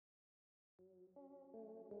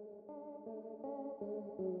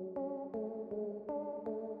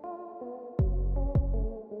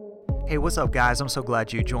Hey, what's up, guys? I'm so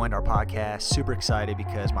glad you joined our podcast. Super excited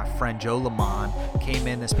because my friend Joe Lamont came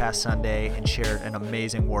in this past Sunday and shared an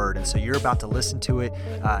amazing word. And so you're about to listen to it.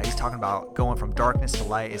 He's talking about going from darkness to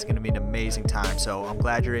light. It's going to be an amazing time. So I'm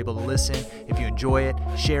glad you're able to listen. If you enjoy it,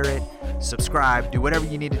 share it, subscribe, do whatever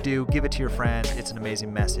you need to do. Give it to your friends. It's an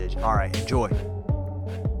amazing message. All right, enjoy.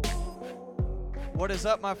 What is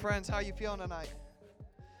up, my friends? How you feeling tonight?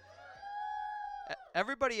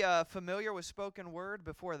 Everybody familiar with spoken word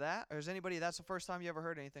before that? Or is anybody, that's the first time you ever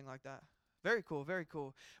heard anything like that? Very cool, very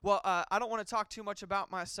cool. Well, I don't want to talk too much about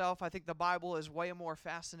myself. I think the Bible is way more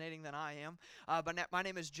fascinating than I am. But my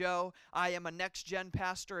name is Joe. I am a next-gen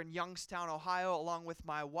pastor in Youngstown, Ohio, along with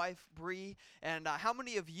my wife, Bree. And how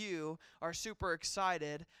many of you are super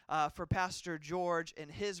excited for Pastor George and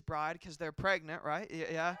his bride? Because they're pregnant, right?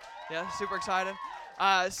 Yeah, super excited.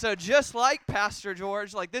 So just like Pastor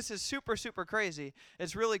George, like this is super, super crazy.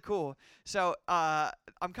 It's really cool. So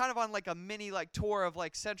I'm kind of on like a mini like tour of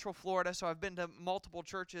like Central Florida. So I've been to multiple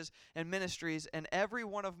churches and ministries, and every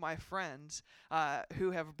one of my friends who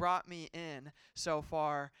have brought me in so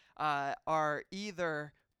far are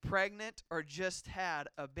either pregnant or just had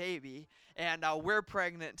a baby, and we're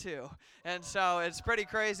pregnant too. And so it's pretty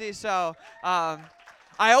crazy. So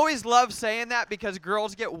I always love saying that because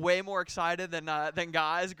girls get way more excited than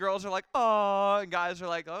guys. Girls are like, oh, and guys are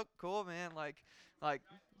like, oh, cool, man, like,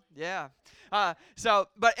 yeah.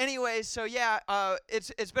 But anyways, so yeah,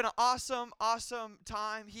 it's been an awesome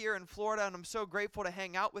time here in Florida, and I'm so grateful to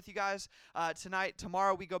hang out with you guys tonight.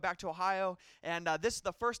 Tomorrow we go back to Ohio, and this is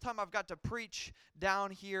the first time I've got to preach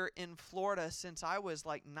down here in Florida since I was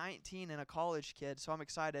like 19 and a college kid, so I'm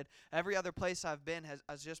excited. Every other place I've been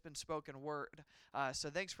has just been spoken word. So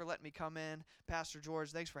thanks for letting me come in, Pastor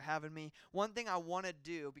George. Thanks for having me. One thing I want to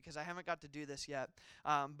do, because I haven't got to do this yet,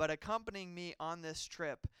 but accompanying me on this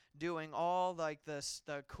trip, doing all like the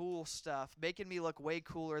cool stuff, making me look way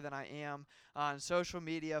cooler than I am on social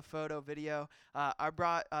media, photo, video. I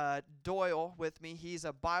brought Doyle with me. He's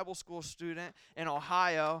a Bible school student in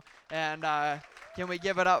Ohio, and can we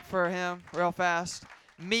give it up for him real fast?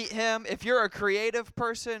 Meet him. If you're a creative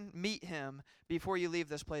person, meet him before you leave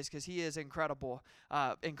this place, because he is incredible,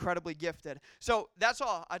 incredibly gifted. So that's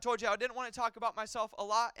all. I told you I didn't want to talk about myself a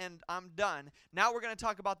lot, and I'm done. Now we're going to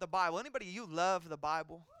talk about the Bible. Anybody, you love the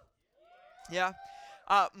Bible? Yeah.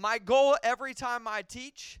 My goal every time I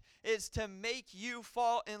teach is to make you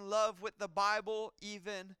fall in love with the Bible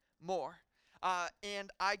even more.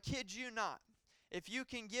 And I kid you not, if you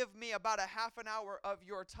can give me about a half an hour of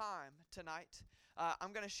your time tonight,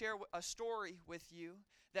 I'm going to share a story with you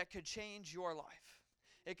that could change your life.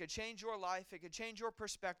 It could change your life. It could change your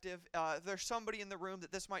perspective. There's somebody in the room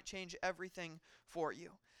that this might change everything for you.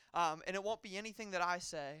 And it won't be anything that I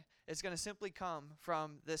say. It's going to simply come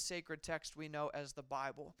from this sacred text we know as the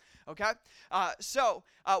Bible. Okay? So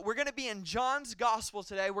we're going to be in John's Gospel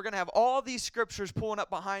today. We're going to have all these scriptures pulling up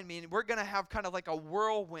behind me, and we're going to have kind of like a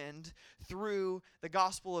whirlwind through the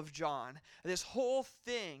Gospel of John. This whole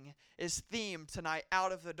thing is themed tonight,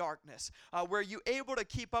 Out of the Darkness. Were you able to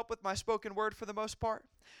keep up with my spoken word for the most part?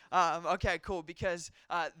 Okay, cool, because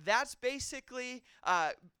that's basically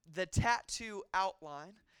the tattoo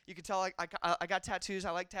outline. You can tell I got tattoos.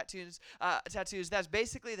 I like tattoos. That's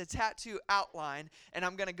basically the tattoo outline, and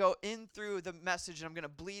I'm going to go in through the message, and I'm going to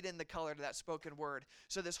bleed in the color to that spoken word.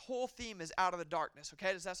 So this whole theme is out of the darkness,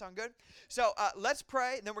 okay? Does that sound good? So let's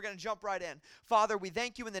pray, and then we're going to jump right in. Father, we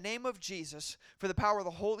thank you in the name of Jesus for the power of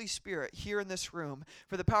the Holy Spirit here in this room,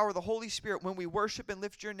 for the power of the Holy Spirit when we worship and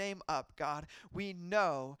lift your name up, God. We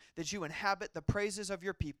know that you inhabit the praises of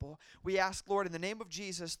your people. We ask, Lord, in the name of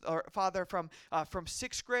Jesus, or Father, from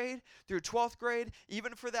 6th grade through 12th grade,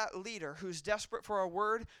 even for that leader who's desperate for a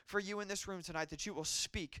word for you in this room tonight, that you will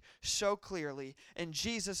speak so clearly in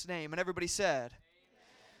Jesus' name. And everybody said,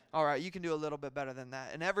 amen. All right, you can do a little bit better than that.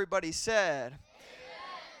 And everybody said, amen.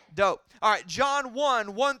 Dope. All right, John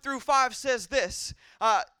 1:1-5 says this.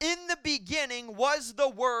 In the beginning was the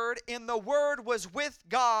Word, and the Word was with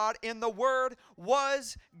God, and the Word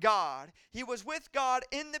was God. He was with God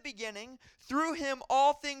in the beginning. Through him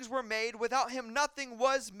all things were made. Without him nothing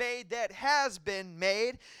was made that has been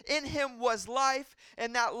made. In him was life,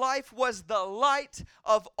 and that life was the light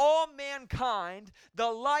of all mankind.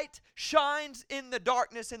 The light shines in the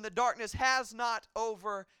darkness, and the darkness has not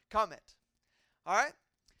overcome it. All right?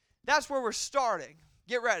 That's where we're starting.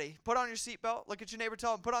 Get ready. Put on your seatbelt. Look at your neighbor.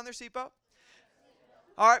 Tell them, put on their seatbelt.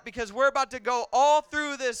 All right, because we're about to go all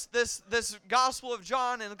through this Gospel of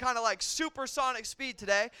John in kind of like supersonic speed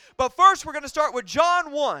today. But first, we're going to start with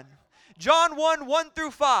John 1. John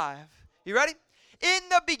 1:1-5. You ready? In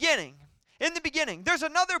the beginning. In the beginning. There's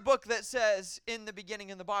another book that says in the beginning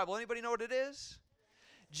in the Bible. Anybody know what it is?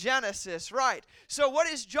 Genesis, right. So what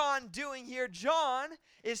is John doing here? John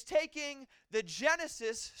is taking the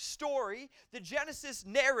Genesis story, the Genesis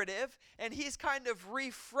narrative, and he's kind of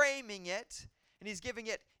reframing it, and he's giving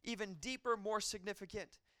it even deeper, more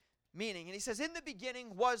significant meaning. And he says, in the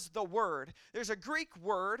beginning was the Word. There's a Greek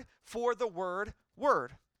word for the word,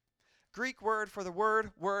 word. Greek word for the word,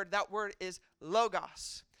 word. That word is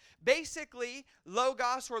logos. Basically,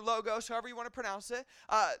 logos or logos, however you want to pronounce it,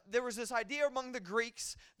 there was this idea among the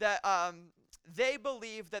Greeks that they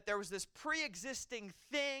believed that there was this pre-existing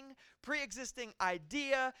thing, pre-existing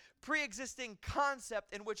idea, pre-existing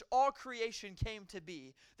concept in which all creation came to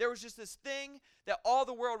be. There was just this thing that all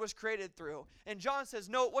the world was created through. And John says,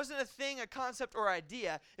 no, it wasn't a thing, a concept, or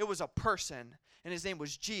idea. It was a person, and his name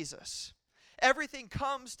was Jesus. Everything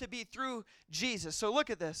comes to be through Jesus. So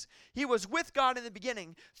look at this. He was with God in the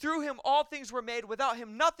beginning. Through him all things were made. Without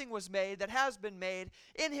him nothing was made that has been made.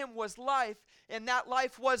 In him was life, and that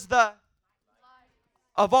life was the life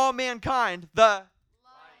of all mankind. The light.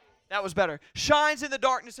 That was better. Shines in the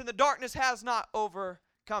darkness, and the darkness has not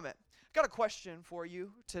overcome it. Got a question for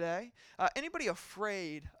you today. Anybody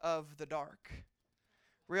afraid of the dark?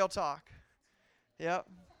 Real talk. Yep.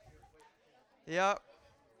 Yep.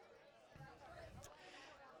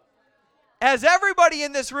 Has everybody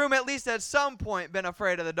in this room at least at some point been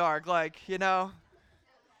afraid of the dark? Like, you know,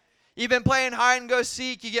 you've been playing hide and go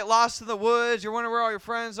seek, you get lost in the woods, you're wondering where all your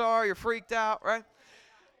friends are, you're freaked out, right?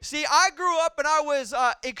 See, I grew up and I was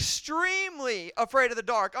extremely afraid of the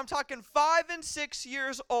dark. I'm talking 5 and 6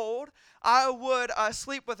 years old. I would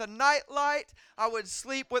sleep with a night light. I would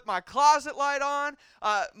sleep with my closet light on.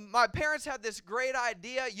 My parents had this great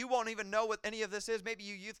idea. You won't even know what any of this is. Maybe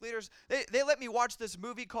you youth leaders. They let me watch this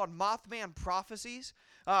movie called Mothman Prophecies.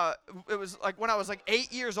 It was like when I was like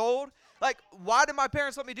 8 years old. Like, why did my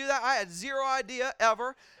parents let me do that? I had zero idea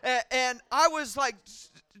ever. And I was like,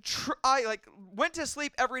 I went to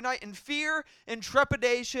sleep every night in fear and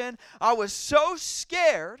trepidation. I was so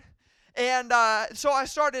scared. And so I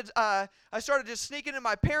started just sneaking in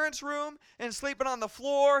my parents' room and sleeping on the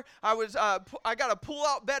floor. I got a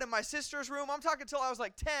pull-out bed in my sister's room. I'm talking until I was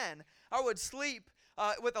like 10. I would sleep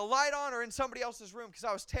with a light on or in somebody else's room because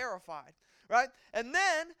I was terrified, right? And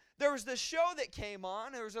then there was this show that came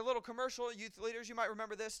on. There was a little commercial, youth leaders, you might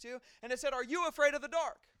remember this too. And it said, "Are you afraid of the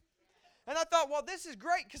dark?" And I thought, well, this is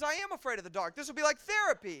great because I am afraid of the dark. This will be like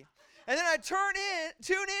therapy. And then I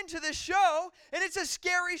tune into this show, and it's a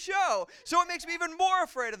scary show. So it makes me even more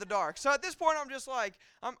afraid of the dark. So at this point, I'm just like,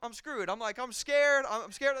 I'm screwed. I'm like, I'm scared.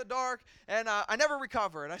 I'm scared of the dark, and I never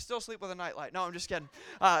recover, and I still sleep with a nightlight. No, I'm just kidding.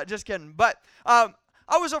 Just kidding. But I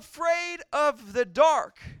was afraid of the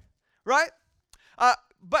dark, right?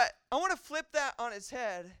 But I want to flip that on its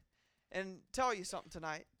head and tell you something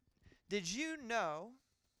tonight. Did you know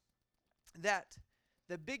that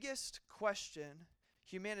the biggest question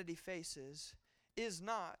humanity faces is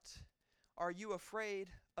not, are you afraid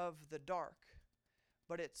of the dark?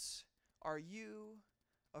 But it's, are you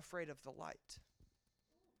afraid of the light?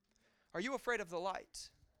 Are you afraid of the light?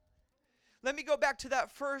 Let me go back to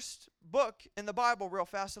that first book in the Bible real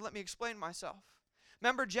fast and let me explain myself.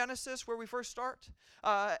 Remember Genesis, where we first start?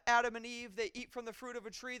 Adam and Eve, they eat from the fruit of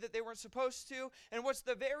a tree that they weren't supposed to. And what's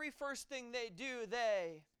the very first thing they do?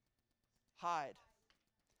 They hide.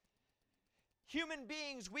 Human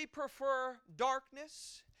beings, we prefer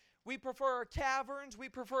darkness. We prefer caverns. We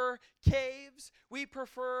prefer caves. We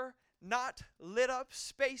prefer not lit up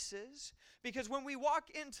spaces. Because when we walk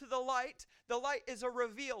into the light is a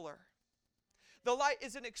revealer. The light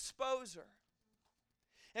is an exposer.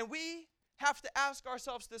 And we have to ask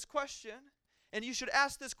ourselves this question, and you should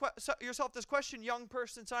ask yourself this question, young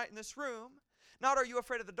person tonight in this room. Not are you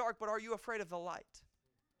afraid of the dark, but are you afraid of the light?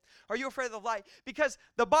 Are you afraid of the light? Because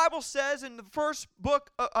the Bible says in the first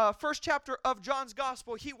chapter of John's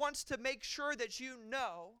Gospel, he wants to make sure that you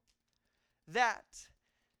know that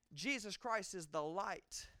Jesus Christ is the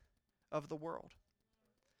light of the world.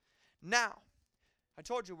 Now, I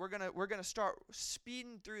told you we're gonna start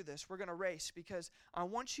speeding through this. We're gonna race because I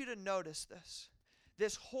want you to notice this.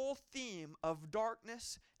 This whole theme of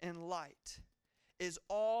darkness and light is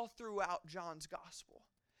all throughout John's Gospel.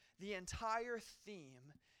 The entire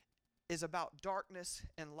theme is about darkness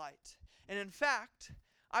and light. And in fact,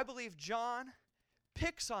 I believe John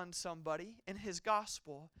picks on somebody in his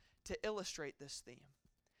gospel to illustrate this theme.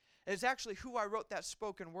 It's actually who I wrote that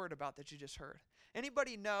spoken word about that you just heard.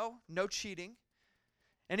 Anybody know? No cheating.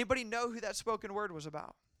 Anybody know who that spoken word was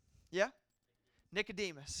about? Yeah?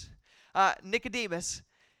 Nicodemus. Nicodemus.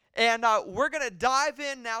 And we're going to dive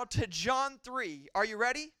in now to John 3. Are you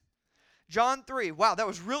ready? John 3. Wow, that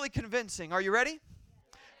was really convincing. Are you ready?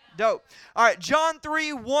 Dope. All right, John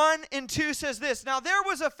 3, 1 and 2 says this. Now there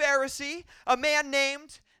was a Pharisee, a man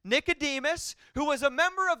named Nicodemus, who was a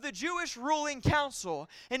member of the Jewish ruling council.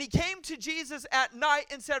 And he came to Jesus at night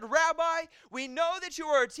and said, Rabbi, we know that you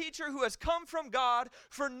are a teacher who has come from God,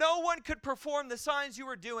 for no one could perform the signs you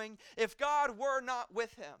are doing if God were not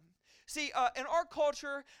with him. See, in our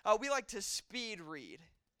culture, we like to speed read.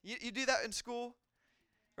 You do that in school,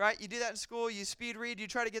 right? You do that in school. You speed read. You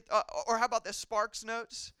try to get, or how about the Sparks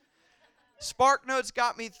Notes? Spark Notes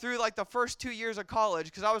got me through like the first 2 years of college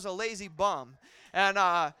because I was a lazy bum. And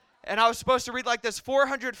I was supposed to read like this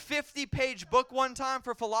 450-page book one time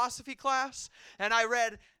for philosophy class, and I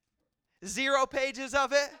read 0 pages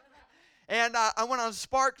of it. And I went on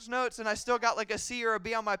Sparks Notes, and I still got like a C or a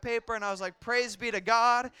B on my paper, and I was like, praise be to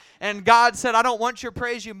God. And God said, I don't want your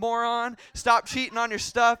praise, you moron. Stop cheating on your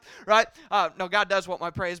stuff, right? No, God does want my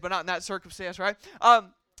praise, but not in that circumstance, right?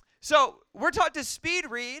 So we're taught to speed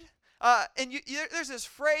read. And there's this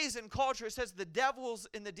phrase in culture, it says the devil's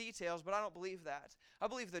in the details, but I don't believe that. I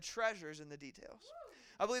believe the treasure's in the details.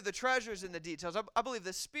 I believe the treasure's in the details. I believe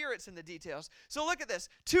the Spirit's in the details. So look at this.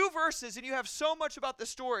 2 verses, and you have so much about the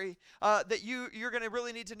story that you're going to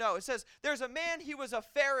really need to know. It says, there's a man, he was a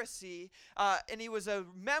Pharisee, and he was a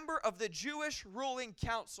member of the Jewish ruling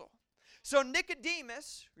council. So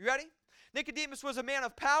Nicodemus, you ready? Nicodemus was a man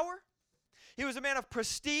of power. He was a man of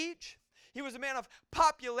prestige. He was a man of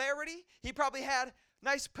popularity. He probably had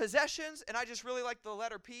nice possessions, and I just really like the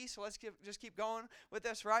letter P, so let's just keep going with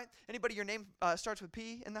this, right? Anybody your name starts with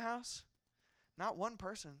P in the house? Not one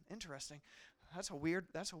person. Interesting. That's a weird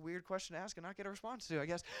question to ask and not get a response to, I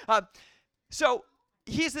guess. So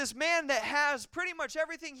he's this man that has pretty much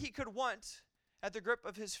everything he could want at the grip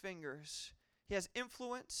of his fingers. He has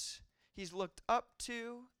influence. He's looked up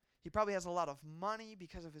to. He probably has a lot of money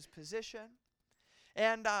because of his position.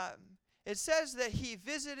 And it says that he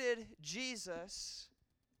visited Jesus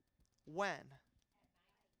when?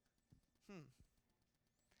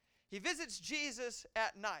 He visits Jesus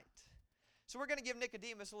at night. So we're going to give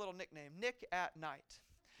Nicodemus a little nickname, Nick at night.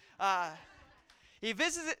 He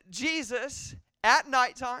visited Jesus at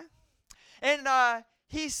nighttime, and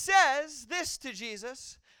he says this to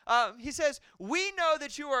Jesus. He says, we know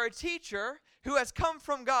that you are a teacher who has come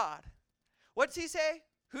from God. What's he say?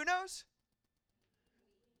 Who knows?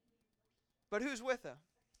 But who's with him?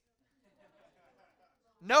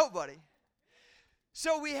 Nobody.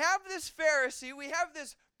 So we have this Pharisee, we have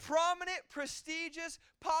this prominent, prestigious,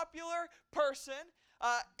 popular person,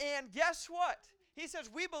 and guess what? He says,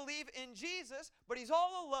 we believe in Jesus, but he's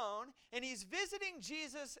all alone, and he's visiting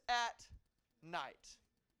Jesus at night.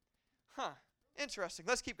 Interesting.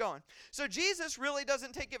 Let's keep going. So Jesus really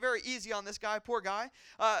doesn't take it very easy on this guy, poor guy.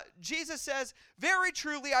 Jesus says, very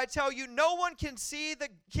truly I tell you, no one can see the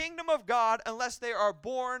kingdom of God unless they are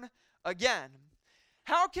born again.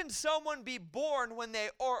 How can someone be born when they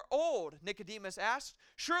are old? Nicodemus asked.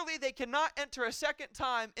 Surely they cannot enter a second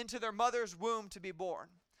time into their mother's womb to be born.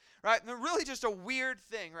 Right? And really just a weird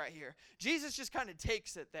thing right here. Jesus just kind of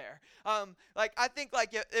takes it there. I think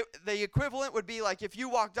the equivalent would be like if you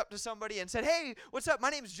walked up to somebody and said, hey, what's up? My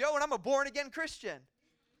name's Joe and I'm a born-again Christian.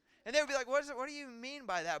 And they would be like, what do you mean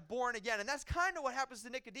by that, born again? And that's kind of what happens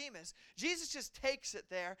to Nicodemus. Jesus just takes it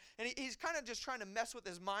there, and he's kind of just trying to mess with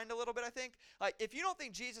his mind a little bit, I think. Like, if you don't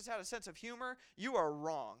think Jesus had a sense of humor, you are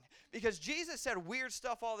wrong. Because Jesus said weird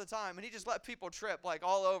stuff all the time, and he just let people trip, like,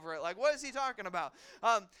 all over it. Like, what is he talking about?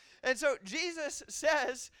 And so Jesus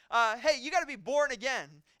says, hey, you got to be born again.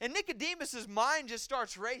 And Nicodemus's mind just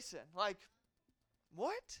starts racing. Like,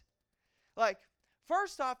 what? Like,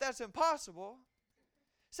 first off, that's impossible.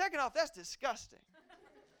 Second off, that's disgusting.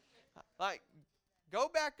 Like, go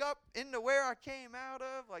back up into where I came out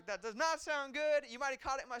of. Like, that does not sound good. You might have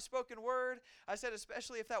caught it in my spoken word. I said,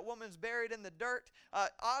 especially if that woman's buried in the dirt.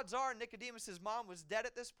 Odds are Nicodemus's mom was dead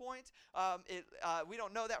at this point. We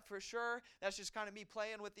don't know that for sure. That's just kind of me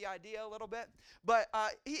playing with the idea a little bit. But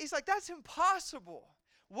he's like, that's impossible.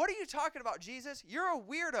 What are you talking about, Jesus? You're a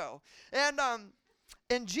weirdo.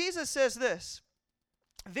 And Jesus says this.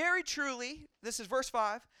 Very truly, this is verse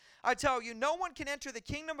 5, I tell you, no one can enter the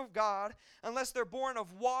kingdom of God unless they're born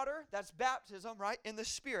of water, that's baptism, right, in the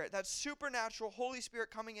Spirit. That's supernatural, Holy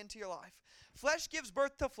Spirit coming into your life. Flesh gives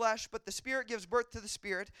birth to flesh, but the Spirit gives birth to the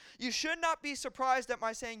Spirit. You should not be surprised at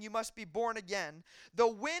my saying you must be born again. The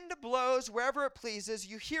wind blows wherever it pleases.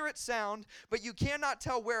 You hear its sound, but you cannot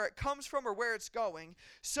tell where it comes from or where it's going.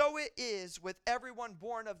 So it is with everyone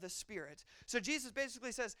born of the Spirit. So Jesus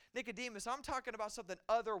basically says, Nicodemus, I'm talking about something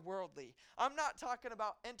otherworldly. I'm not talking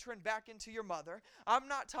about entering back into your mother. I'm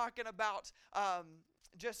not talking about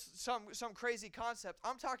just some crazy concept.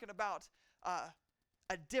 I'm talking about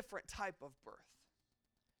a different type of birth.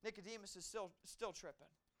 Nicodemus is still tripping.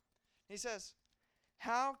 He says,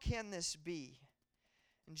 how can this be?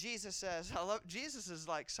 And Jesus says, Jesus is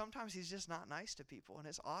like, sometimes he's just not nice to people, and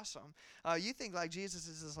it's awesome. You think like Jesus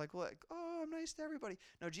is just like, what? Oh, I'm nice to everybody.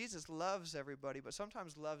 No, Jesus loves everybody, but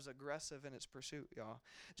sometimes love's aggressive in its pursuit, y'all.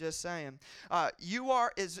 Just saying.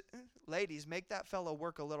 Ladies, make that fellow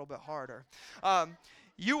work a little bit harder.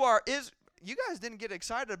 You guys didn't get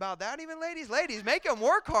excited about that even, ladies? Ladies, make him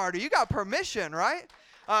work harder. You got permission, right?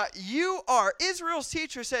 You are Israel's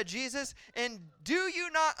teacher, said Jesus, and do you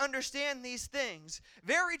not understand these things?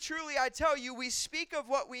 Very truly, I tell you, we speak of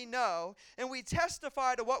what we know, and we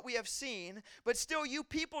testify to what we have seen, but still you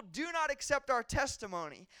people do not accept our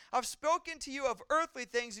testimony. I've spoken to you of earthly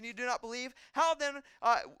things, and you do not believe. How then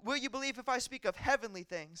will you believe if I speak of heavenly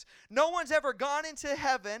things? No one's ever gone into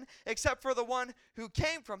heaven except for the one who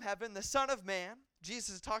came from heaven, the Son of Man.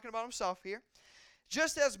 Jesus is talking about himself here.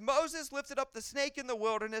 Just as Moses lifted up the snake in the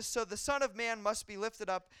wilderness, so the Son of Man must be lifted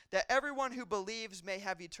up, that everyone who believes may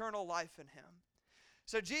have eternal life in him.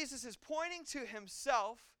 So Jesus is pointing to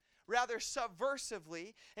himself rather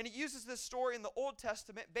subversively, and he uses this story in the Old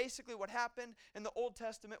Testament. Basically what happened in the Old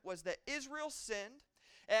Testament was that Israel sinned,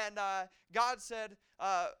 and God said,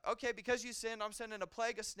 okay, because you sinned, I'm sending a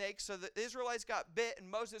plague of snakes. So the Israelites got bit, and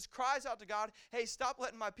Moses cries out to God, hey, stop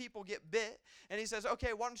letting my people get bit. And he says,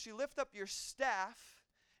 okay, why don't you lift up your staff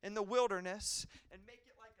in the wilderness and make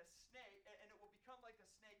it like a snake, and it will become like a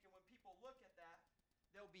snake, and when people look at that,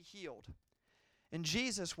 they'll be healed. And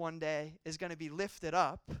Jesus one day is going to be lifted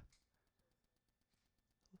up on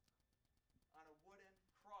a wooden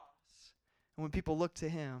cross, and when people look to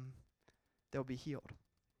him, they'll be healed.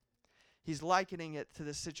 He's likening it to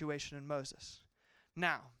the situation in Moses.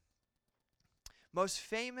 Now, most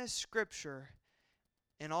famous scripture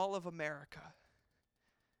in all of America.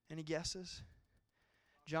 Any guesses?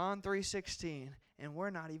 John 3:16, and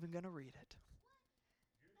we're not even going to read it.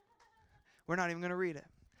 We're not even going to read it.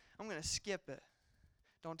 I'm going to skip it.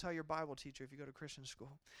 Don't tell your Bible teacher if you go to Christian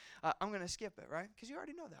school. I'm going to skip it, right? Because you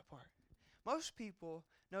already know that part. Most people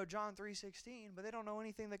know John 3:16, but they don't know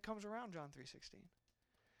anything that comes around John 3:16.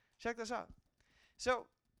 Check this out. So,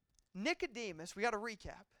 Nicodemus, we got to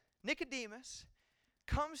recap. Nicodemus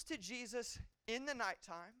comes to Jesus in the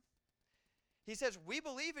nighttime. He says, we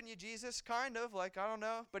believe in you, Jesus, kind of, like, I don't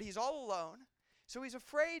know, but he's all alone. So he's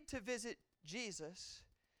afraid to visit Jesus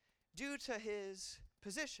due to his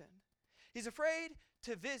position. He's afraid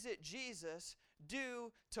to visit Jesus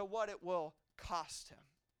due to what it will cost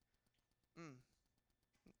him.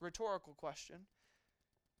 Rhetorical question.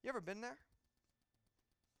 You ever been there?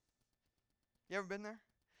 You ever been there?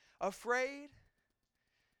 Afraid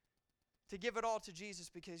to give it all to Jesus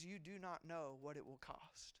because you do not know what it will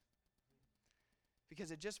cost.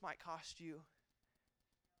 Because it just might cost you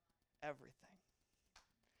everything.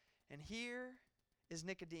 And here is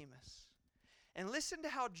Nicodemus. And listen to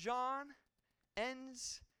how John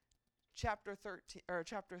ends chapter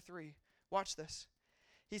 3. Watch this.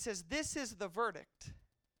 He says, this is the verdict.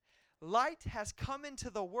 Light has come into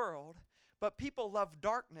the world, but people love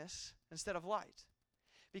darkness instead of light,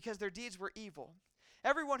 because their deeds were evil.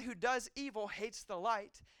 Everyone who does evil hates the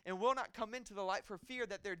light and will not come into the light for fear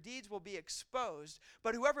that their deeds will be exposed.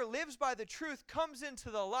 But whoever lives by the truth comes into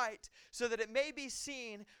the light so that it may be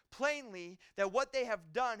seen plainly that what they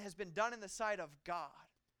have done has been done in the sight of God.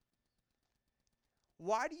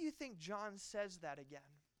 Why do you think John says that again?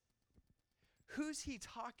 Who's he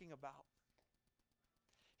talking about?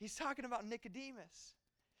 He's talking about Nicodemus.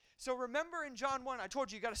 So remember in John 1, I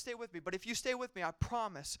told you got to stay with me, but if you stay with me, I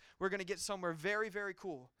promise we're going to get somewhere very, very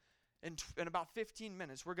cool. In about 15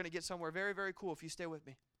 minutes, we're going to get somewhere very, very cool if you stay with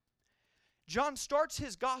me. John starts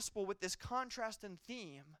his gospel with this contrast and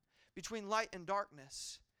theme between light and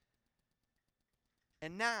darkness.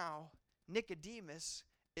 And now Nicodemus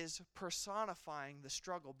is personifying the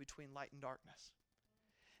struggle between light and darkness.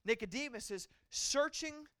 Nicodemus is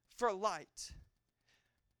searching for light,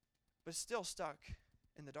 but still stuck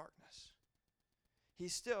in the darkness.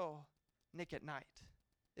 He's still Nick at night,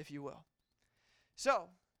 if you will. So,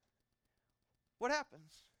 what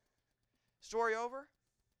happens? Story over?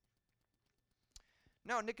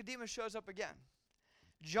 No, Nicodemus shows up again.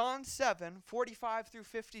 John 7:45 through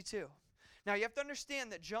 52. Now you have to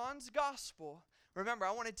understand that John's gospel, remember,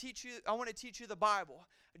 I want to teach you the Bible.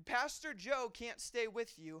 Pastor Joe can't stay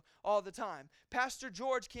with you all the time. Pastor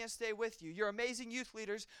George can't stay with you. Your amazing youth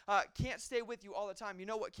leaders can't stay with you all the time. You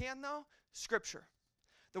know what can, though? Scripture,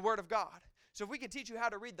 the Word of God. So if we can teach you how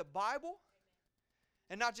to read the Bible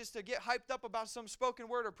and not just to get hyped up about some spoken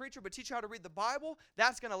word or preacher, but teach you how to read the Bible,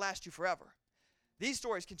 that's going to last you forever. These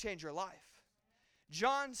stories can change your life.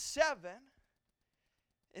 John 7,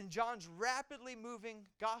 in John's rapidly moving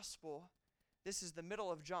gospel, this is the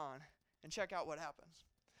middle of John, and check out what happens.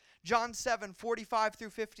 John 7, 45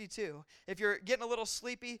 through 52. If you're getting a little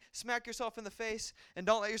sleepy, smack yourself in the face and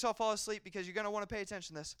don't let yourself fall asleep because you're going to want to pay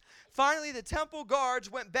attention to this. Finally, the temple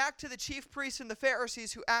guards went back to the chief priests and the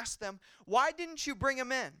Pharisees, who asked them, "Why didn't you bring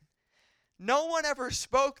him in?" "No one ever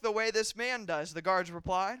spoke the way this man does," the guards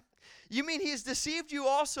replied. "You mean he's deceived you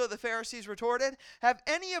also?" the Pharisees retorted. "Have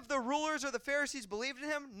any of the rulers or the Pharisees believed in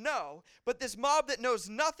him? No. But this mob that knows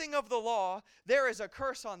nothing of the law, there is a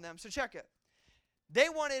curse on them." So check it. They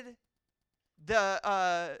wanted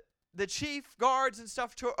the chief guards and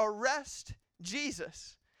stuff to arrest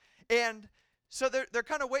Jesus. And so they're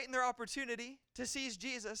kind of waiting their opportunity to seize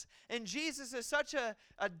Jesus. And Jesus is such a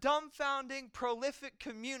dumbfounding, prolific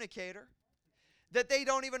communicator that they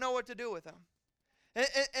don't even know what to do with him.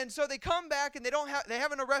 And so they come back and they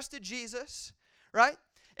haven't arrested Jesus, right?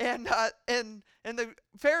 And the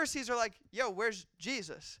Pharisees are like, "Yo, where's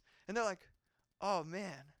Jesus?" And they're like, "Oh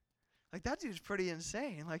man, like that dude's pretty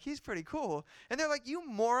insane. Like he's pretty cool." And they're like, "You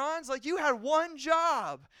morons, like you had one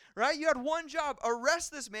job, right? You had one job.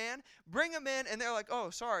 Arrest this man, bring him in." And they're like, "Oh,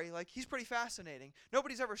 sorry, like he's pretty fascinating.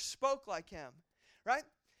 Nobody's ever spoke like him," right?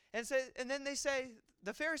 And then they say,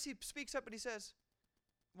 the Pharisee speaks up and he says,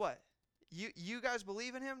 "What? You guys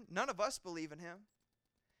believe in him? None of us believe in him."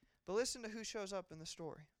 But listen to who shows up in the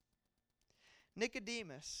story.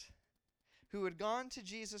 Nicodemus, who had gone to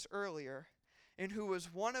Jesus earlier and who was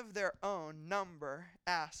one of their own number,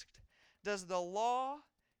 asked, "Does the law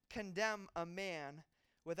condemn a man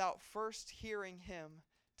without first hearing him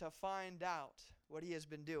to find out what he has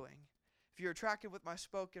been doing?" If you're attracted with my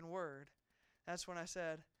spoken word, that's when I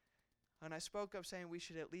spoke up saying we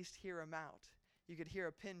should at least hear him out. You could hear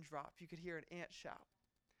a pin drop. You could hear an ant shout.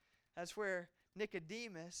 That's where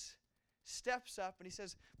Nicodemus steps up and he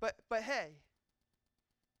says, but hey,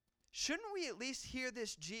 shouldn't we at least hear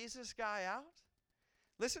this Jesus guy out?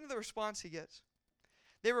 Listen to the response he gets.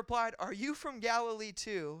 They replied, "Are you from Galilee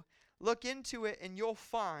too? Look into it and you'll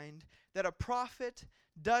find that a prophet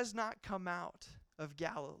does not come out of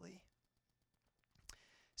Galilee."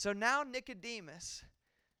 So now Nicodemus,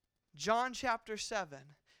 John chapter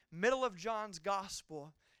 7, middle of John's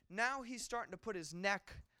gospel, now he's starting to put his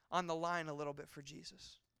neck on the line a little bit for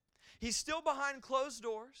Jesus. He's still behind closed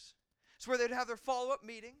doors. It's where they'd have their follow-up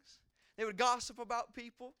meetings. They would gossip about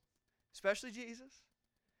people, especially Jesus.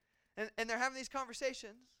 And they're having these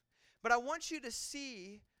conversations. But I want you to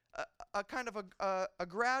see a kind of a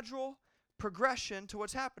gradual progression to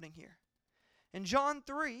what's happening here. In John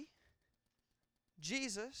 3,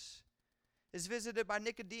 Jesus is visited by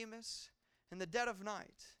Nicodemus in the dead of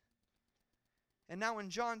night. And now in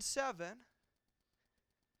John 7,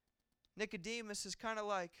 Nicodemus is kind of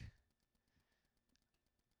like,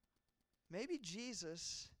 maybe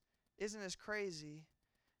Jesus isn't as crazy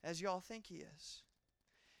as y'all think he is.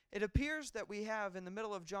 It appears that we have in the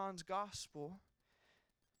middle of John's gospel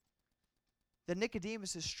that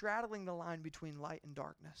Nicodemus is straddling the line between light and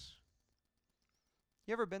darkness.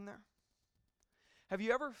 You ever been there? Have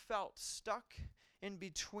you ever felt stuck in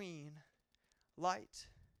between light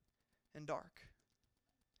and dark?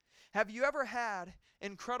 Have you ever had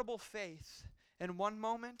incredible faith in one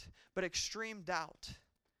moment, but extreme doubt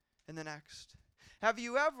in the next? Have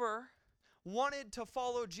you ever wanted to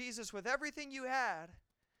follow Jesus with everything you had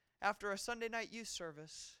after a Sunday night youth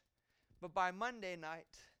service, but by Monday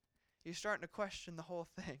night, you're starting to question the whole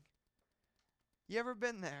thing? You ever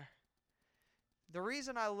been there? The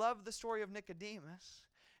reason I love the story of Nicodemus,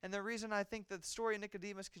 and the reason I think that the story of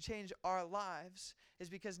Nicodemus could change our lives, is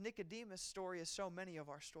because Nicodemus' story is so many of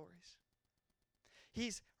our stories.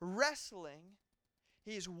 He's wrestling,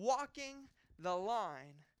 he's walking the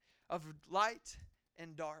line of light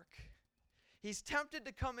and dark. He's tempted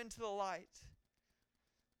to come into the light,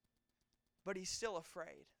 but he's still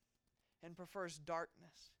afraid and prefers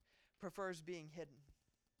darkness, prefers being hidden.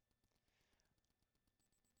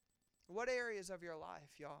 What areas of your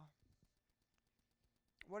life, y'all?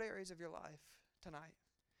 What areas of your life tonight,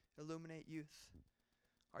 Illuminate Youth,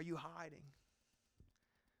 are you hiding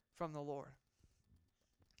from the Lord?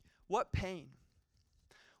 What pain?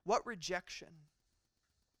 What rejection?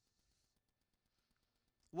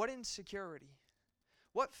 What insecurity?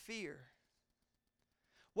 What fear?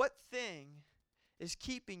 What thing is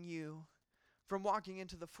keeping you from walking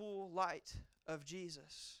into the full light of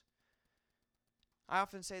Jesus? I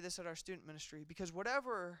often say this at our student ministry, because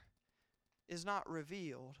whatever is not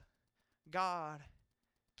revealed, God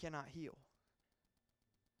cannot heal.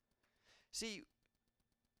 See,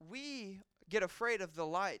 we get afraid of the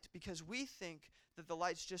light because we think that the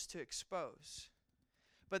light's just to expose.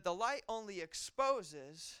 But the light only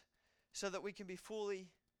exposes so that we can be fully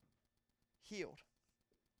healed,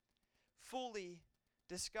 fully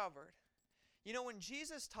discovered. You know, when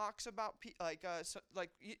Jesus talks about,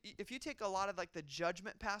 if you take a lot of like the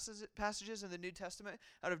judgment passages in the New Testament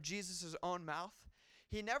out of Jesus' own mouth,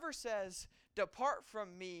 he never says, "Depart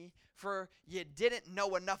from me, for you didn't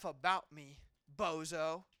know enough about me,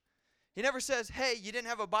 bozo." He never says, "Hey, you didn't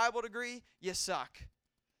have a Bible degree, you suck."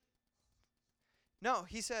 No,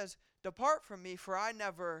 he says, "Depart from me, for I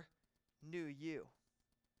never knew you."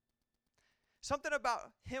 Something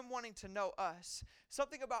about him wanting to know us,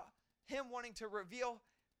 something about him wanting to reveal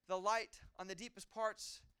the light on the deepest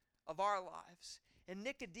parts of our lives. And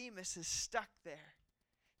Nicodemus is stuck there.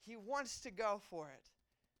 He wants to go for it,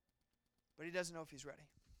 but he doesn't know if he's ready.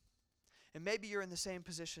 And maybe you're in the same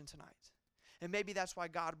position tonight. And maybe that's why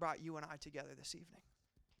God brought you and I together this evening.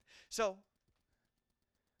 So,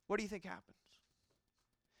 what do you think happens?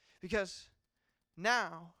 Because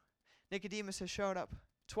now, Nicodemus has shown up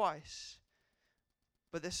twice,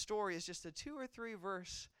 but this story is just a 2 or 3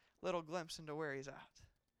 verse little glimpse into where he's at.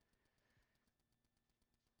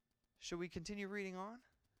 Should we continue reading on?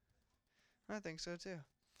 I think so too.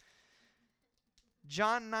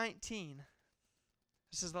 John 19.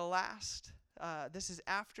 This is the last. This is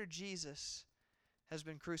after Jesus has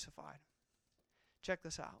been crucified. Check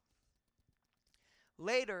this out.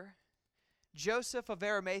 Later, Joseph of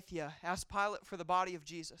Arimathea asked Pilate for the body of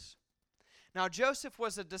Jesus. Now, Joseph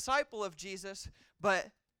was a disciple of Jesus,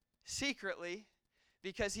 but secretly,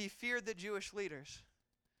 because he feared the Jewish leaders.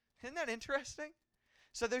 Isn't that interesting?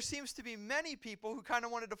 So there seems to be many people who kind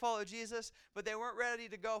of wanted to follow Jesus, but they weren't ready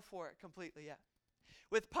to go for it completely yet.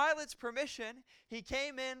 With Pilate's permission, he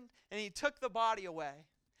came in and he took the body away.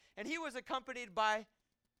 And he was accompanied by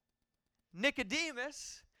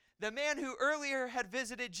Nicodemus, the man who earlier had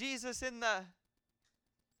visited Jesus in the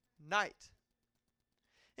night.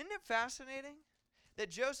 Isn't it fascinating that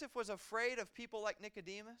Joseph was afraid of people like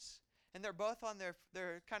Nicodemus, and they're both on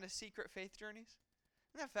their kind of secret faith journeys?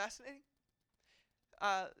 Isn't that fascinating?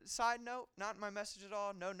 Side note, not in my message at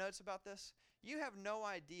all, no notes about this. You have no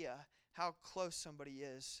idea how close somebody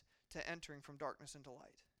is to entering from darkness into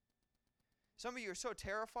light. Some of you are so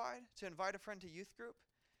terrified to invite a friend to youth group,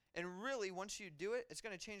 and really, once you do it, it's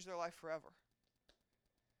going to change their life forever.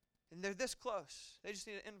 And they're this close. They just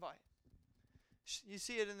need an invite. You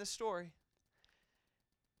see it in this story.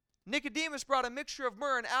 Nicodemus brought a mixture of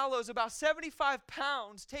myrrh and aloes, about 75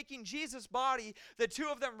 pounds, taking Jesus' body. The two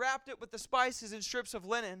of them wrapped it with the spices and strips of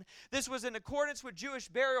linen. This was in accordance with Jewish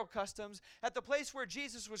burial customs. At the place where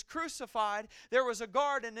Jesus was crucified, there was a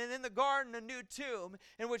garden, and in the garden a new tomb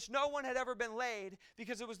in which no one had ever been laid,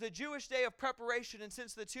 because it was the Jewish day of preparation, and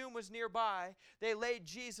since the tomb was nearby, they laid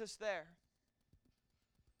Jesus there.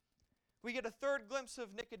 We get a third glimpse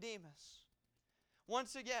of Nicodemus.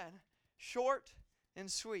 Once again, short and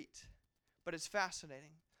sweet, but it's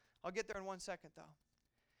fascinating. I'll get there in 1 second, though.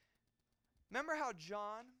 Remember how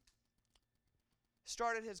John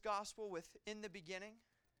started his gospel with "in the beginning"?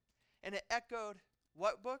 And it echoed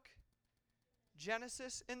what book?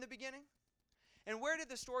 Genesis, in the beginning. And where did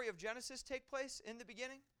the story of Genesis take place in the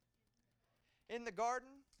beginning? In the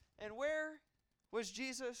garden. And where was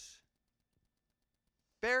Jesus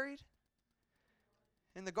buried?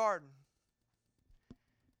 In the garden.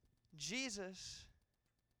 Jesus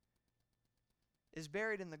is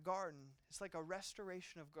buried in the garden. It's like a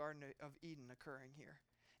restoration of Garden of Eden occurring here.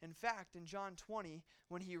 In fact, in John 20,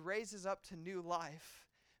 when he raises up to new life,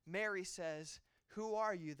 Mary says, "Who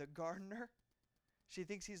are you, the gardener?" She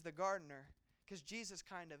thinks he's the gardener because Jesus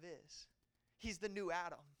kind of is. He's the new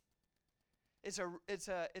Adam. It's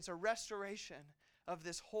a restoration of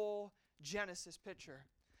this whole Genesis picture.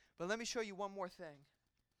 But let me show you one more thing.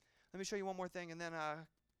 And then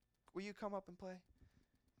will you come up and play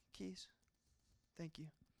keys? Thank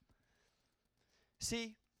you.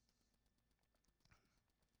 See,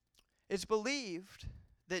 it's believed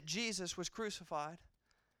that Jesus was crucified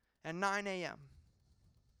at 9 a.m.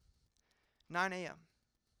 9 a.m.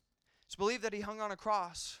 It's believed that he hung on a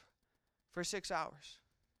cross for 6 hours.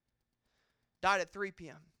 Died at 3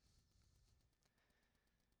 p.m.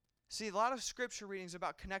 See, a lot of scripture readings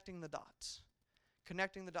about connecting the dots,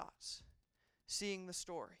 seeing the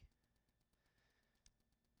story.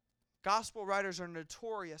 Gospel writers are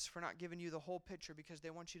notorious for not giving you the whole picture because they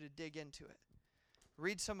want you to dig into it.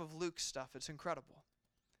 Read some of Luke's stuff. It's incredible.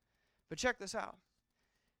 But check this out.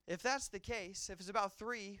 If that's the case, if it's about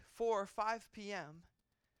 3, 4, 5 p.m.,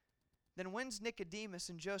 then when's Nicodemus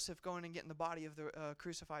and Joseph going and getting the body of the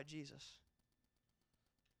crucified Jesus?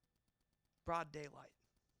 Broad daylight.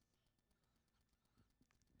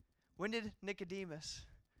 When did Nicodemus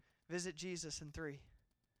visit Jesus in 3?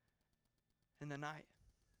 In the night.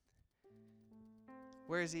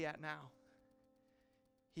 Where is he at now?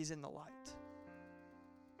 He's in the light.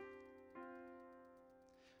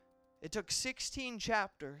 It took 16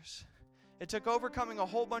 chapters. It took overcoming a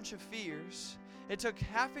whole bunch of fears. It took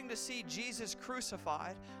having to see Jesus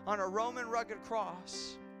crucified on a Roman rugged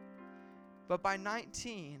cross. But by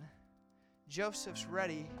 19, Joseph's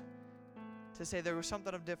ready to say there was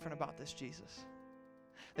something different about this Jesus.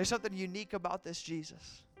 There's something unique about this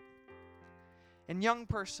Jesus. And young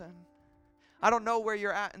person, I don't know where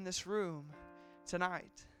you're at in this room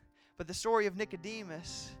tonight, but the story of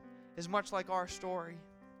Nicodemus is much like our story.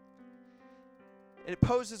 It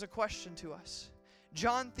poses a question to us.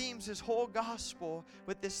 John themes his whole gospel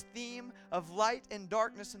with this theme of light and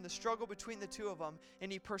darkness and the struggle between the two of them.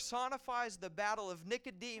 And he personifies the battle of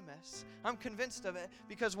Nicodemus. I'm convinced of it,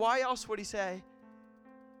 because why else would he say,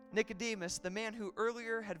 Nicodemus, the man who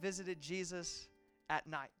earlier had visited Jesus at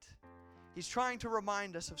night? He's trying to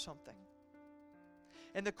remind us of something.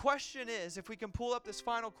 And the question is, if we can pull up this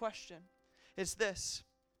final question, it's this.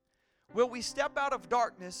 Will we step out of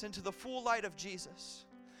darkness into the full light of Jesus?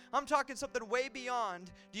 I'm talking something way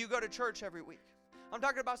beyond, do you go to church every week? I'm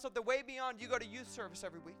talking about something way beyond, do you go to youth service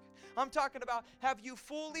every week? I'm talking about, have you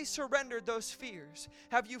fully surrendered those fears?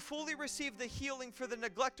 Have you fully received the healing for the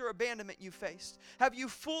neglect or abandonment you faced? Have you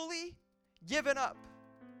fully given up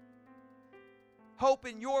hope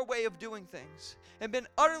in your way of doing things and been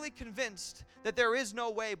utterly convinced that there is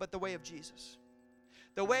no way but the way of Jesus?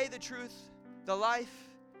 The way, the truth, the life,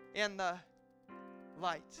 and the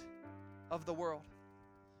light of the world.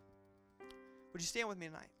 Would you stand with me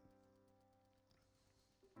tonight?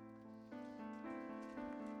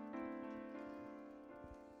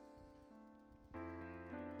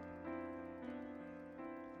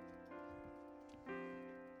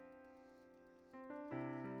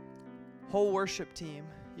 Whole worship team,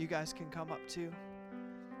 you guys can come up too.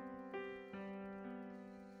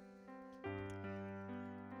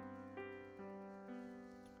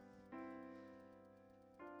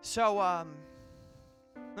 So,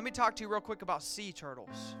 let me talk to you real quick about sea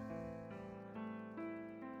turtles,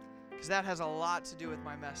 because that has a lot to do with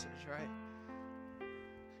my message, right?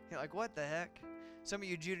 You're like, what the heck? Some of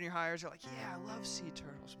you junior hires are like, yeah, I love sea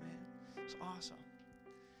turtles, man. It's awesome.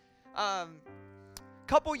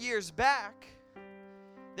 Couple years back,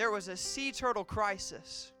 there was a sea turtle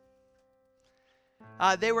crisis.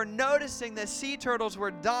 They were noticing that sea turtles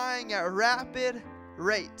were dying at rapid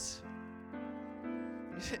rates.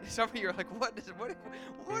 Some of you are like, what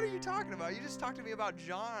are you talking about? You just talked to me about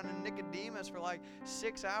John and Nicodemus for like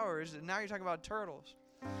 6 hours, and now you're talking about turtles.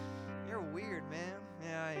 You're weird, man.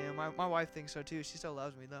 Yeah, I am. My wife thinks so too. She still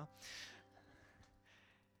loves me, though.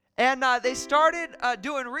 And they started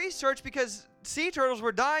doing research because sea turtles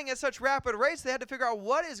were dying at such rapid rates. They had to figure out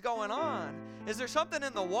what is going on. Is there something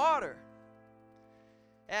in the water?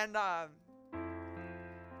 And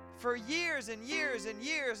for years and years and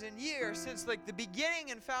years and years, since like the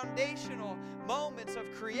beginning and foundational moments of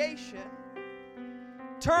creation,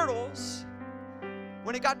 turtles,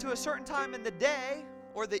 when it got to a certain time in the day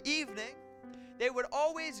or the evening, they would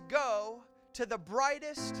always go to the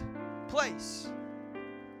brightest place.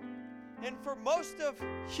 And for most of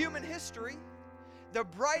human history, the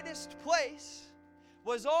brightest place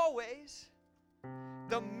was always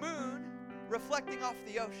the moon reflecting off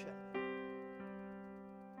the ocean.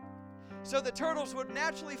 So the turtles would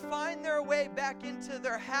naturally find their way back into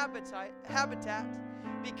their habitat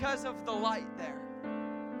because of the light there.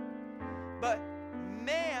 But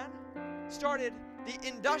man started the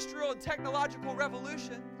industrial and technological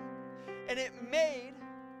revolution, and it made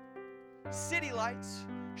city lights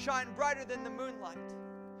shine brighter than the moonlight.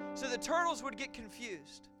 So the turtles would get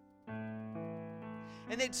confused,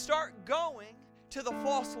 and they'd start going to the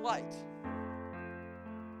false light.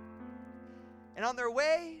 And on their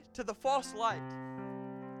way to the false light,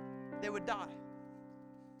 they would die.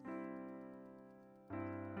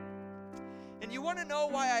 And you want to know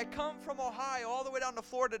why I come from Ohio all the way down to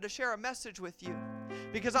Florida to share a message with you?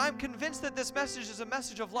 Because I'm convinced that this message is a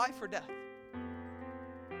message of life or death.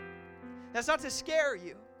 That's not to scare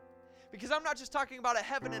you, because I'm not just talking about a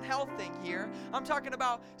heaven and hell thing here. I'm talking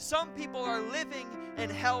about some people are living in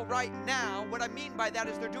hell right now. What I mean by that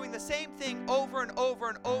is they're doing the same thing over and over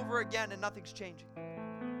and over again, and nothing's changing.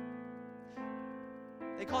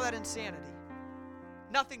 They call that insanity.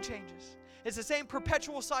 Nothing changes. It's the same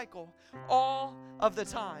perpetual cycle all of the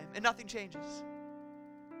time, and nothing changes.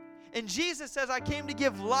 And Jesus says, I came to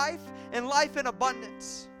give life and life in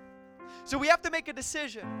abundance. So we have to make a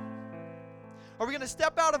decision. Are we going to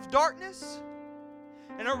step out of darkness?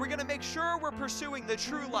 And are we going to make sure we're pursuing the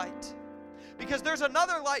true light? Because there's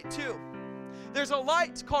another light too. There's a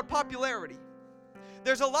light called popularity.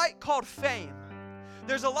 There's a light called fame.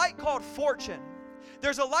 There's a light called fortune.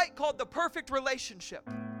 There's a light called the perfect relationship.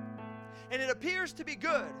 And it appears to be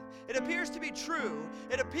good. It appears to be true.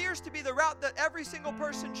 It appears to be the route that every single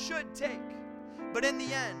person should take. But in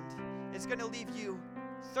the end, it's going to leave you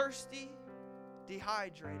thirsty,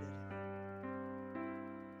 dehydrated,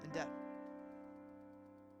 and dead.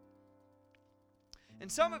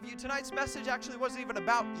 And some of you, tonight's message actually wasn't even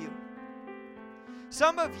about you.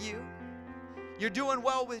 Some of you, you're doing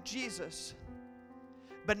well with Jesus.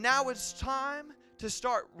 But now it's time to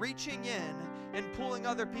start reaching in and pulling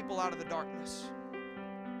other people out of the darkness.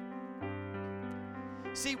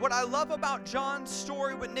 See, what I love about John's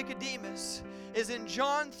story with Nicodemus is in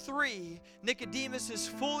John 3, Nicodemus is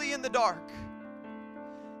fully in the dark.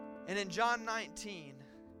 And in John 19,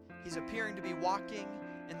 he's appearing to be walking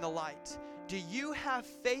in the light. Do you have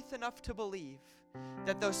faith enough to believe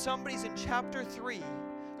that though somebody's in chapter 3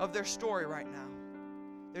 of their story right now,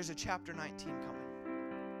 there's a chapter 19 coming?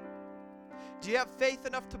 Do you have faith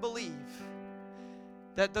enough to believe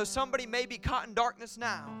that though somebody may be caught in darkness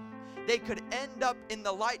now, they could end up in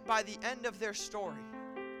the light by the end of their story?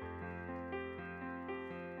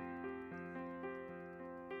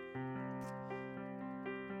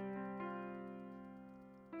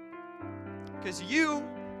 Because you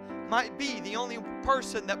might be the only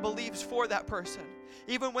person that believes for that person.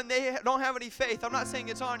 Even when they don't have any faith, I'm not saying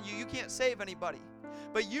it's on you. You can't save anybody.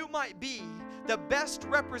 But you might be the best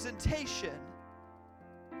representation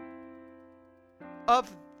of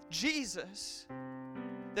Jesus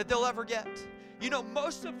that they'll ever get. You know,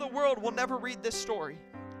 most of the world will never read this story.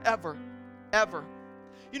 Ever. Ever.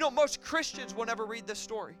 You know, most Christians will never read this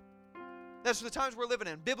story. That's the times we're living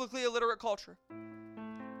in. Biblically illiterate culture.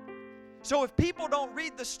 So if people don't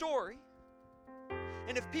read the story,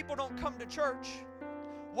 and if people don't come to church,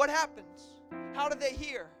 what happens? How do they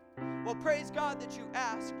hear? Well, praise God that you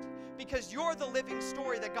asked, because you're the living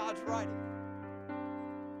story that God's writing.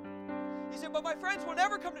 He said, but my friends will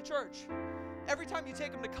never come to church. Every time you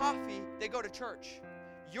take them to coffee, they go to church.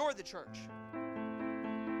 You're the church.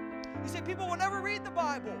 He said, people will never read the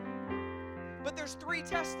Bible. But there's 3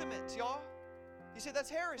 testaments, y'all. You say,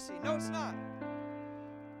 that's heresy. No, it's not.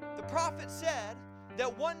 The prophet said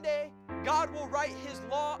that one day God will write his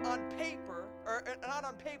law on paper, or not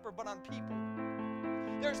on paper, but on people.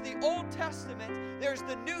 There's the Old Testament, there's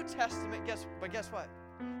the New Testament, but guess what?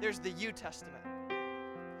 There's the U Testament.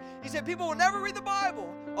 He said people will never read the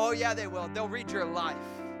Bible. Oh yeah, they will. They'll read your life.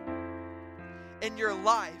 And your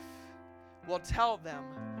life will tell them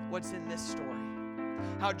what's in this story.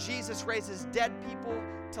 How Jesus raises dead people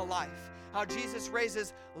to life. How Jesus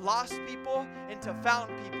raises lost people into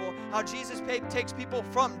found people. How Jesus takes people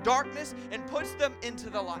from darkness and puts them into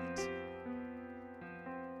the light.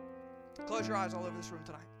 Close your eyes all over this room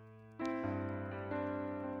tonight.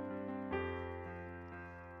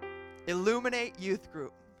 Illuminate Youth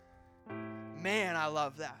Group. Man, I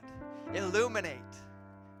love that. Illuminate.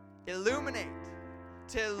 Illuminate.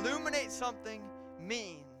 To illuminate something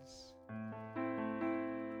means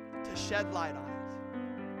to shed light on it.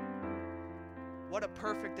 What a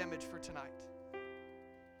perfect image for tonight.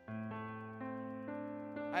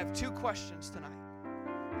 I have 2 questions tonight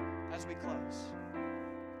as we close.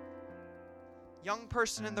 Young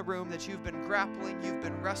person in the room that you've been grappling, you've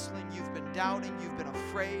been wrestling, you've been doubting, you've been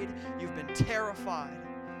afraid, you've been terrified.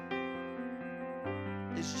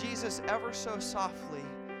 Is Jesus ever so softly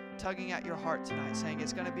tugging at your heart tonight, saying,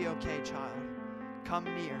 it's going to be okay, child. Come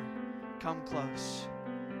near. Come close.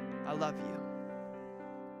 I love you.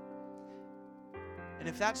 And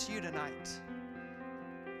if that's you tonight,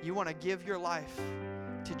 you want to give your life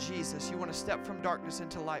to Jesus, you want to step from darkness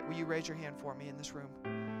into light, will you raise your hand for me in this room?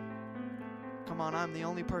 Come on, I'm the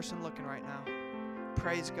only person looking right now.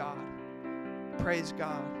 Praise God. Praise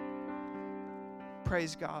God.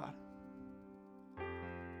 Praise God.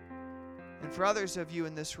 And for others of you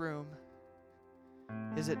in this room,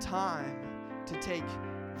 is it time to take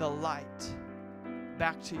the light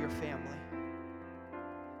back to your family,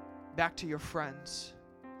 back to your friends,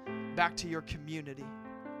 back to your community?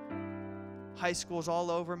 High schools all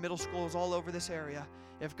over, middle schools all over this area.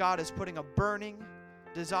 If God is putting a burning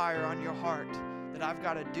desire on your heart that I've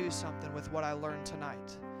got to do something with what I learned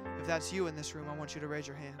tonight, if that's you in this room, I want you to raise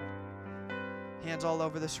your hand. Hands all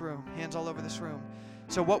over this room. Hands all over this room.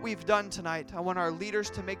 So what we've done tonight, I want our leaders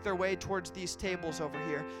to make their way towards these tables over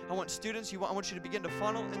here. I want students, I want you to begin to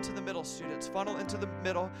funnel into the middle, students. Funnel into the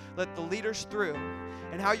middle. Let the leaders through.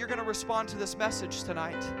 And how you're going to respond to this message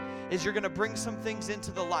tonight is you're going to bring some things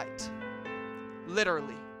into the light.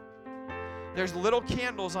 Literally. There's little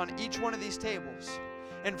candles on each one of these tables.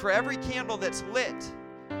 And for every candle that's lit,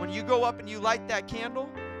 when you go up and you light that candle,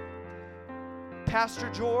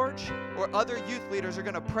 Pastor George or other youth leaders are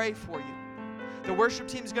going to pray for you. The worship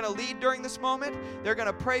team is going to lead during this moment. They're going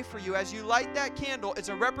to pray for you. As you light that candle, it's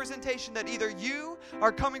a representation that either you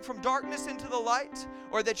are coming from darkness into the light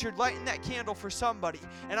or that you're lighting that candle for somebody.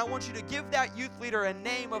 And I want you to give that youth leader a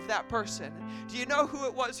name of that person. Do you know who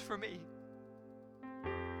it was for me?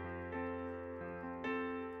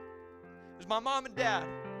 It was my mom and dad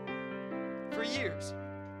for years.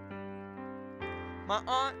 My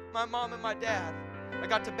aunt, my mom, and my dad, I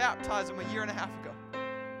got to baptize them 1.5 years ago.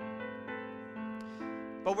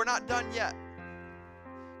 But we're not done yet,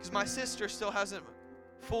 because my sister still hasn't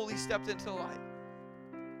fully stepped into the light.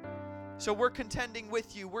 So we're contending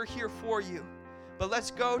with you. We're here for you. But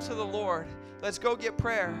let's go to the Lord. Let's go get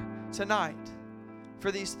prayer tonight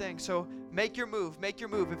for these things. So make your move. Make your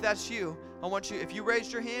move. If that's you, I want you, if you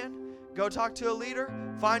raised your hand, go talk to a leader,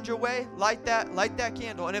 find your way, light that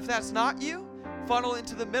candle. And if that's not you, funnel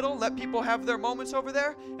into the middle, let people have their moments over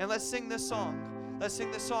there, and let's sing this song. Let's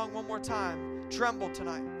sing this song one more time. Tremble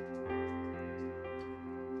tonight.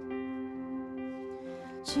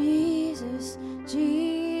 Jesus,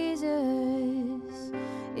 Jesus,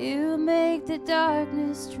 you make the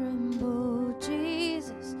darkness tremble.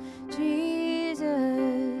 Jesus, Jesus,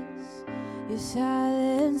 you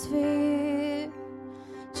silence fear.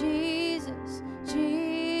 Jesus,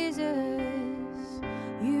 Jesus,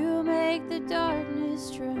 you make the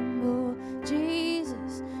darkness tremble.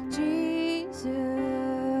 Jesus, Jesus,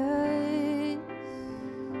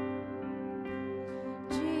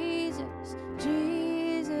 Jesus,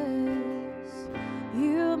 Jesus,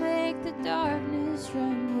 you make the darkness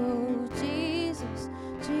tremble. Jesus,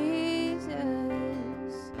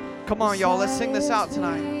 Jesus. Come on, y'all, let's sing this out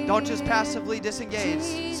tonight. Don't just passively disengage.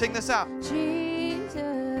 Sing this out. Jesus,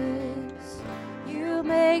 you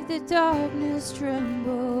make the darkness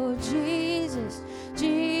tremble. Jesus,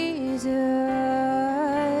 Jesus.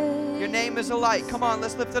 Your name is a light. Come on,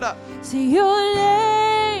 let's lift it up. See, your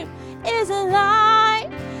name is a light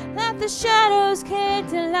that the shadows can't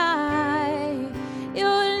deny.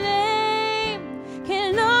 Your name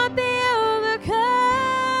cannot be overcome.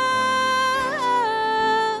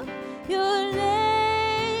 Your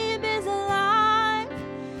name is a light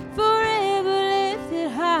forever lifted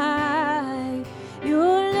high.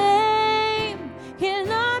 Your name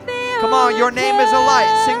cannot be overcome. Come on, your name is a light.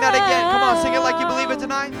 Sing that again. Come on, sing it like you believe it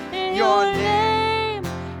tonight. Your name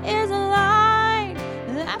is a light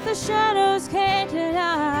that the shadows can't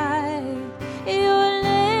deny. Your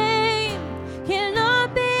name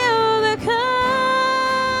cannot be overcome.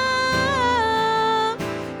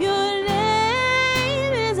 Your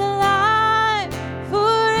name is a light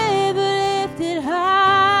forever lifted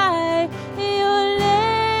high. Your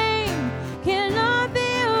name cannot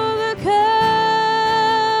be overcome.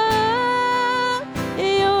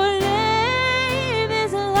 Your name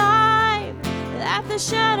is a light that the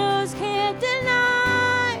shadows can't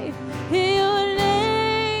deny. Your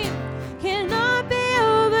name cannot be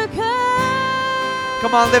overcome.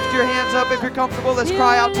 Come on, lift your hands up if you're comfortable. Let's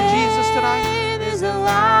cry out to Jesus tonight. Your name is a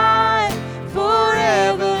light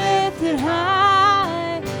forever lifted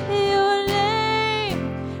high. Your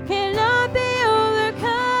name cannot be overcome.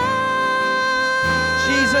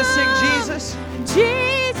 Jesus, sing Jesus.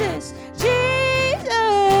 Jesus,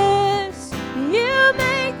 Jesus, you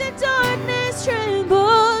make the darkness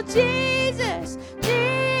tremble. Jesus,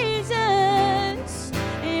 Jesus,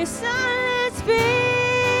 you silence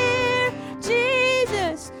fear.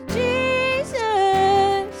 Jesus,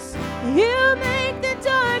 Jesus, you make the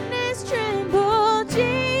darkness tremble.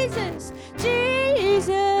 Jesus,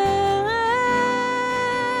 Jesus,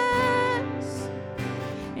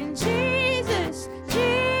 and Jesus,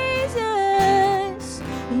 Jesus,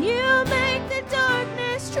 you make the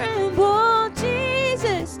darkness tremble.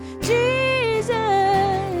 Jesus,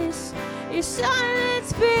 Jesus, you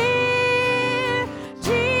silence fear.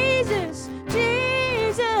 Jesus,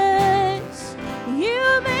 Jesus,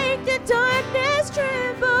 you make the darkness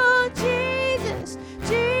tremble. Jesus,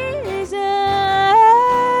 Jesus,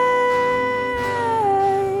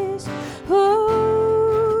 oh,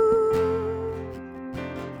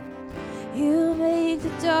 you make the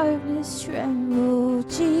darkness tremble.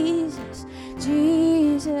 Jesus,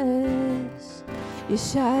 Jesus, you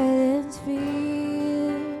silence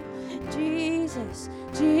fear. Jesus, Jesus,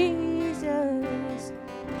 Jesus.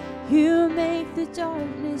 You make the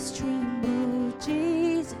darkness tremble,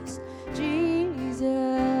 Jesus, Jesus,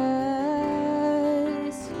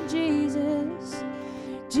 Jesus,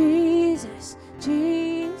 Jesus,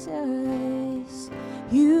 Jesus.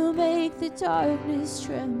 You make the darkness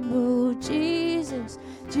tremble, Jesus,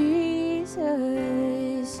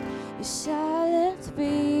 Jesus. You silence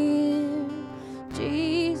fear,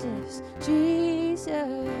 Jesus,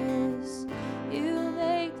 Jesus. You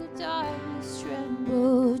make the darkness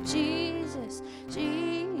tremble, Jesus,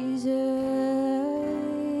 Jesus.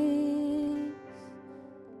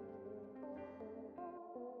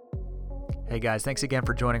 Hey guys, thanks again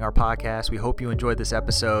for joining our podcast. We hope you enjoyed this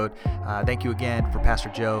episode. Thank you again for Pastor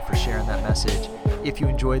Joe for sharing that message. If you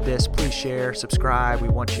enjoyed this, please share, subscribe. We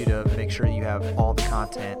want you to make sure you have all the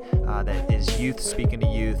content that is youth speaking to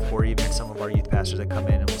youth, or even some of our youth pastors that come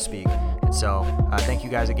in and will speak. And so thank you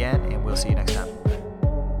guys again, and we'll see you next time.